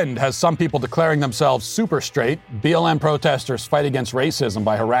online trend has some people declaring themselves super straight. BLM protesters fight against racism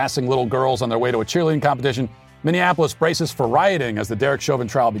by harassing little girls on their way to a cheerleading competition. Minneapolis braces for rioting as the Derek Chauvin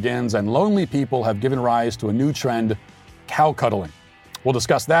trial begins, and lonely people have given rise to a new trend, cow cuddling. We'll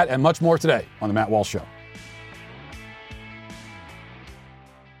discuss that and much more today on The Matt Walsh Show.